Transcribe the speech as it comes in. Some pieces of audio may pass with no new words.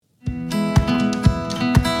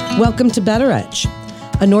Welcome to Better Edge,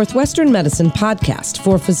 a Northwestern Medicine podcast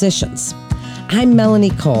for physicians. I'm Melanie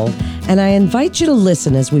Cole, and I invite you to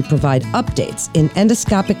listen as we provide updates in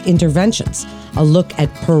endoscopic interventions, a look at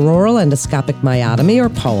peroral endoscopic myotomy, or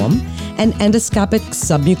POEM, and endoscopic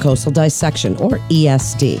submucosal dissection, or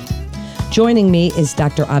ESD. Joining me is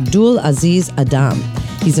Dr. Abdul Aziz Adam.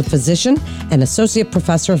 He's a physician and associate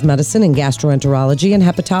professor of medicine in gastroenterology and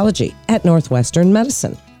hepatology at Northwestern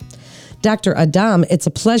Medicine. Dr. Adam, it's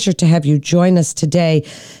a pleasure to have you join us today.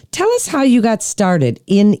 Tell us how you got started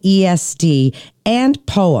in ESD and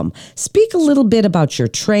POEM. Speak a little bit about your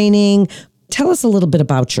training. Tell us a little bit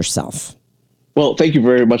about yourself. Well, thank you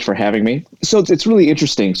very much for having me. So it's really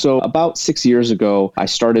interesting. So about 6 years ago, I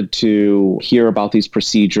started to hear about these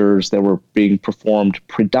procedures that were being performed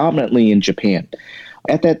predominantly in Japan.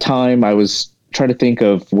 At that time, I was trying to think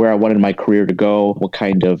of where I wanted my career to go, what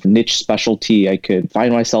kind of niche specialty I could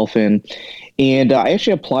find myself in. And I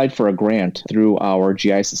actually applied for a grant through our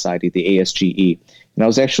GI Society, the ASGE. And I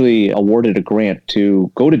was actually awarded a grant to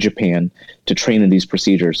go to Japan to train in these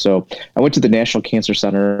procedures. So I went to the National Cancer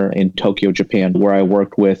Center in Tokyo, Japan, where I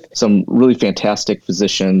worked with some really fantastic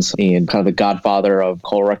physicians and kind of the godfather of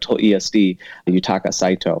colorectal ESD, Yutaka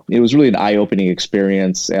Saito. It was really an eye-opening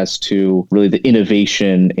experience as to really the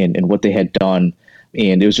innovation and what they had done.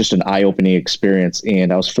 And it was just an eye-opening experience.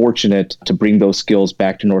 And I was fortunate to bring those skills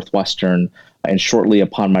back to Northwestern. And shortly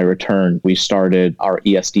upon my return, we started our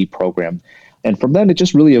ESD program. And from then, it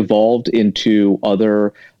just really evolved into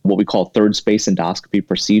other what we call third space endoscopy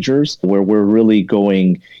procedures, where we're really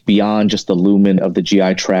going beyond just the lumen of the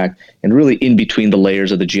GI tract and really in between the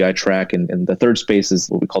layers of the GI tract. And the third space is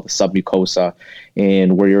what we call the submucosa,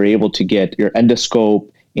 and where you're able to get your endoscope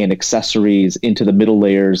and accessories into the middle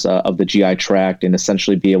layers of the GI tract and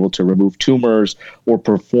essentially be able to remove tumors or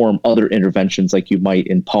perform other interventions like you might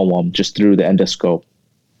in POEM just through the endoscope.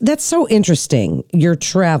 That's so interesting, your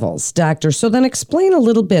travels, doctor. So then explain a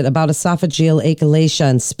little bit about esophageal achalasia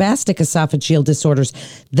and spastic esophageal disorders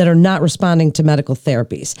that are not responding to medical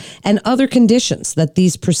therapies and other conditions that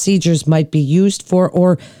these procedures might be used for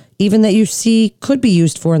or even that you see could be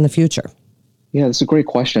used for in the future. Yeah, that's a great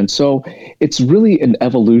question. So it's really an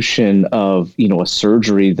evolution of, a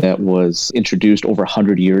surgery that was introduced over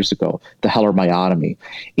 100 years ago, the Heller myotomy.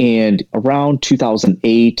 And around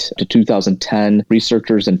 2008 to 2010,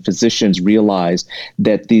 researchers and physicians realized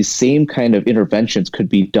that these same kind of interventions could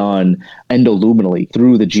be done endoluminally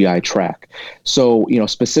through the GI tract. So,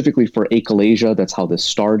 specifically for achalasia, that's how this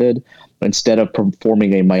started. Instead of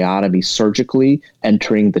performing a myotomy surgically,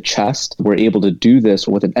 entering the chest, we're able to do this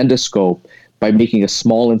with an endoscope by making a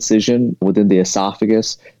small incision within the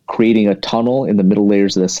esophagus, creating a tunnel in the middle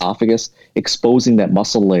layers of the esophagus, exposing that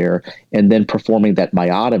muscle layer, and then performing that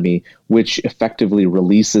myotomy, which effectively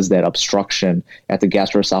releases that obstruction at the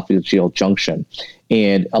gastroesophageal junction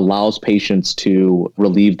and allows patients to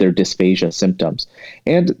relieve their dysphagia symptoms.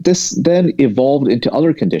 And this then evolved into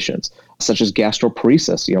other conditions, such as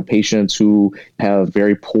gastroparesis, patients who have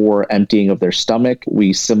very poor emptying of their stomach.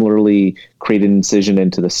 We similarly create an incision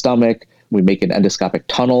into the stomach. We make an endoscopic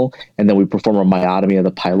tunnel, and then we perform a myotomy of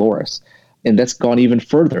the pylorus. And that's gone even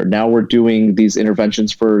further. Now we're doing these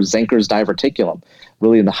interventions for Zenker's diverticulum,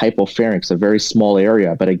 really in the hypopharynx, a very small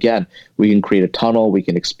area. But again, we can create a tunnel, we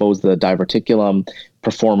can expose the diverticulum,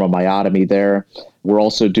 perform a myotomy there. We're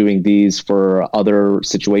also doing these for other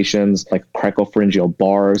situations like cricopharyngeal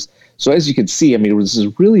bars. So as you can see, this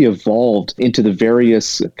has really evolved into the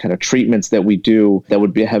various kind of treatments that we do that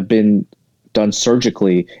would have been done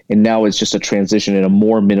surgically, and now it's just a transition in a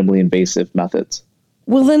more minimally invasive methods.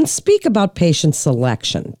 Well, then speak about patient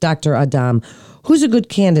selection, Dr. Adam. Who's a good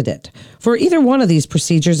candidate for either one of these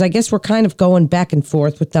procedures? I guess we're kind of going back and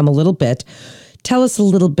forth with them a little bit. Tell us a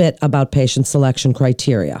little bit about patient selection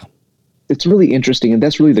criteria. It's really interesting, and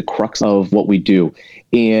that's really the crux of what we do.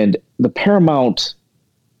 And the paramount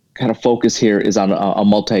kind of focus here is on a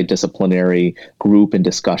multidisciplinary group and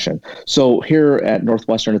discussion. So here at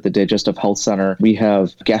Northwestern at the Digestive Health Center, we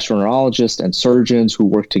have gastroenterologists and surgeons who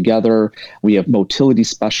work together. We have motility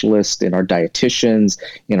specialists and our dietitians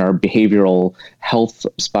and our behavioral health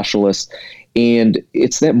specialists. And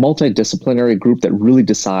it's that multidisciplinary group that really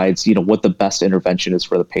decides, what the best intervention is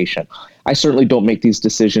for the patient. I certainly don't make these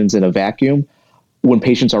decisions in a vacuum. When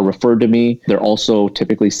patients are referred to me, they're also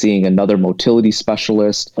typically seeing another motility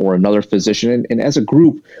specialist or another physician. And as a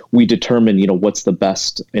group, we determine, what's the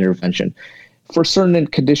best intervention. For certain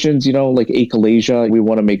conditions, like achalasia, we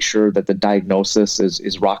want to make sure that the diagnosis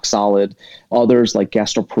is rock solid. Others, like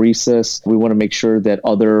gastroparesis, we want to make sure that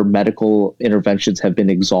other medical interventions have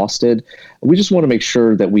been exhausted. We just want to make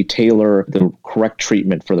sure that we tailor the correct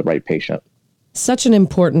treatment for the right patient. Such an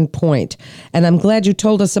important point. And I'm glad you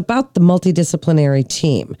told us about the multidisciplinary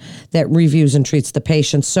team that reviews and treats the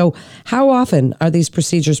patients. So how often are these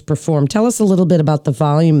procedures performed? Tell us a little bit about the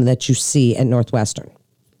volume that you see at Northwestern.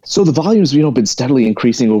 So the volume's been steadily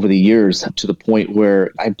increasing over the years to the point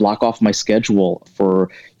where I block off my schedule for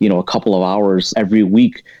a couple of hours every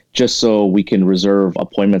week just so we can reserve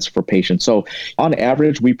appointments for patients. So on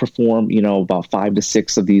average, we perform about 5 to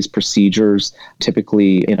 6 of these procedures,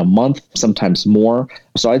 typically in a month, sometimes more.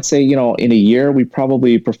 So I'd say in a year we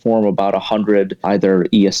probably perform about 100 either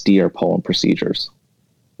ESD or POEM procedures.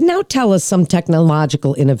 Now tell us some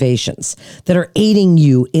technological innovations that are aiding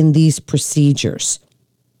you in these procedures.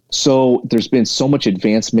 So there's been so much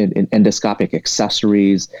advancement in endoscopic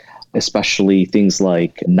accessories, especially things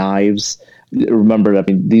like knives. Remember,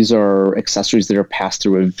 these are accessories that are passed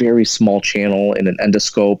through a very small channel in an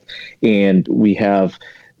endoscope, and we have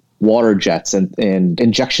water jets and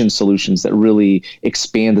injection solutions that really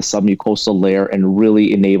expand the submucosal layer and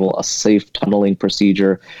really enable a safe tunneling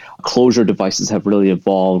procedure. Closure devices have really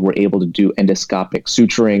evolved. We're able to do endoscopic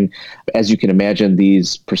suturing. As you can imagine,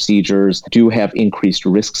 these procedures do have increased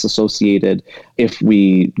risks associated. If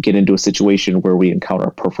we get into a situation where we encounter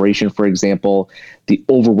a perforation, for example, the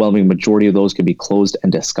overwhelming majority of those can be closed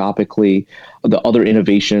endoscopically. The other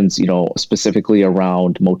innovations, specifically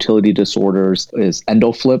around motility disorders, is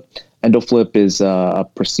EndoFlip. EndoFlip is a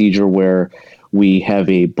procedure where we have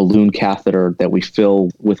a balloon catheter that we fill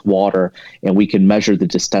with water, and we can measure the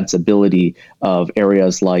distensibility of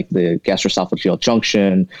areas like the gastroesophageal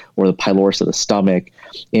junction or the pylorus of the stomach.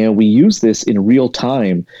 And we use this in real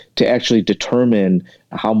time to actually determine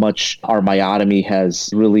how much our myotomy has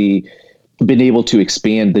really been able to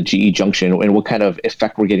expand the GE junction and what kind of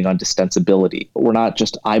effect we're getting on distensibility. We're not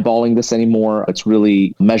just eyeballing this anymore. It's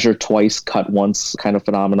really measure twice, cut once kind of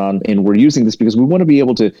phenomenon. And we're using this because we want to be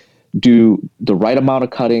able to do the right amount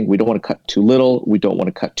of cutting. We don't want to cut too little. We don't want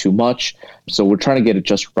to cut too much. So we're trying to get it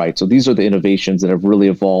just right. So these are the innovations that have really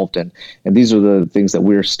evolved. And these are the things that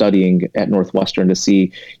we're studying at Northwestern to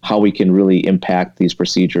see how we can really impact these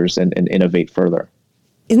procedures and innovate further.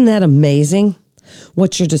 Isn't that amazing?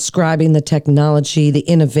 What you're describing, the technology, the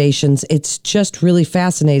innovations, it's just really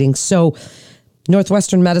fascinating. So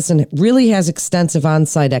Northwestern Medicine really has extensive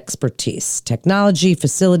on-site expertise, technology,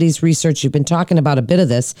 facilities, research. You've been talking about a bit of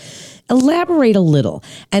this. Elaborate a little,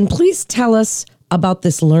 and please tell us about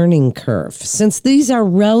this learning curve. Since these are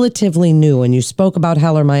relatively new, and you spoke about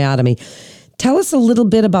Heller myotomy, tell us a little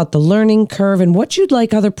bit about the learning curve and what you'd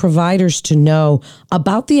like other providers to know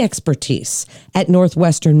about the expertise at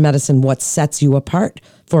Northwestern Medicine, what sets you apart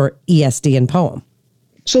for ESD and POEM.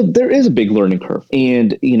 So there is a big learning curve,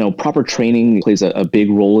 and proper training plays a big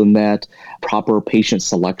role in that. Proper patient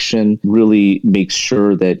selection really makes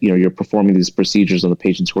sure that you're performing these procedures on the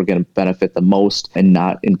patients who are going to benefit the most and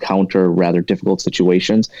not encounter rather difficult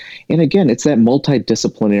situations. And again, it's that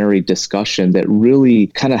multidisciplinary discussion that really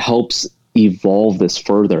kind of helps evolve this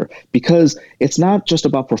further, because it's not just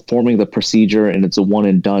about performing the procedure and it's a one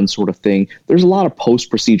and done sort of thing. There's a lot of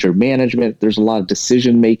post-procedure management. There's a lot of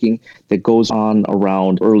decision making that goes on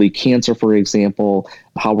around early cancer, for example,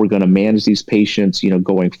 how we're going to manage these patients,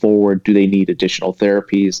 going forward. Do they need additional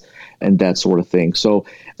therapies and that sort of thing? So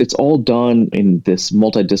it's all done in this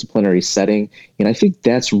multidisciplinary setting. And I think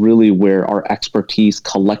that's really where our expertise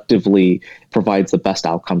collectively provides the best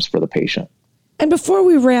outcomes for the patient. And before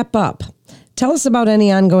we wrap up, tell us about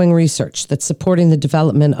any ongoing research that's supporting the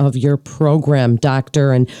development of your program,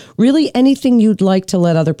 doctor, and really anything you'd like to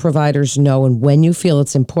let other providers know and when you feel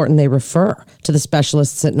it's important they refer to the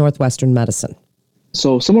specialists at Northwestern Medicine.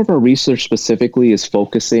 So some of our research specifically is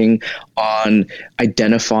focusing on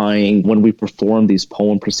identifying when we perform these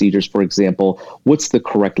POEM procedures, for example, what's the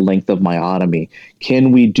correct length of myotomy?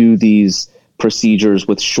 Can we do these procedures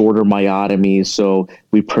with shorter myotomies so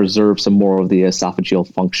we preserve some more of the esophageal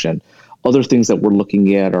function? Other things that we're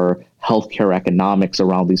looking at are healthcare economics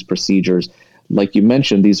around these procedures. Like you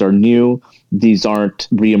mentioned, these are new. These aren't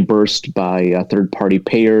reimbursed by third-party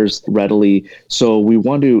payers readily. So we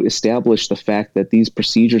want to establish the fact that these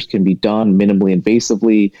procedures can be done minimally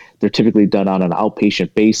invasively. They're typically done on an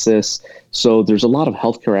outpatient basis. So there's a lot of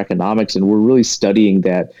healthcare economics, and we're really studying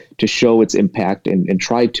that to show its impact and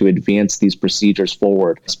try to advance these procedures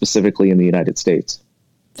forward, specifically in the United States.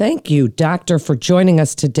 Thank you, Doctor, for joining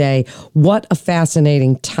us today. What a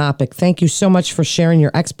fascinating topic. Thank you so much for sharing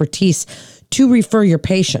your expertise to refer your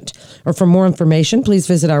patient. Or for more information, please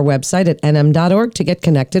visit our website at nm.org to get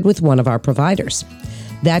connected with one of our providers.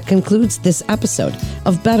 That concludes this episode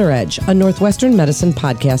of Better Edge, a Northwestern Medicine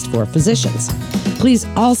podcast for physicians. Please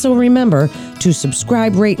also remember to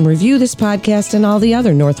subscribe, rate, and review this podcast and all the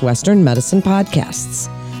other Northwestern Medicine podcasts.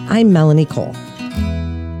 I'm Melanie Cole.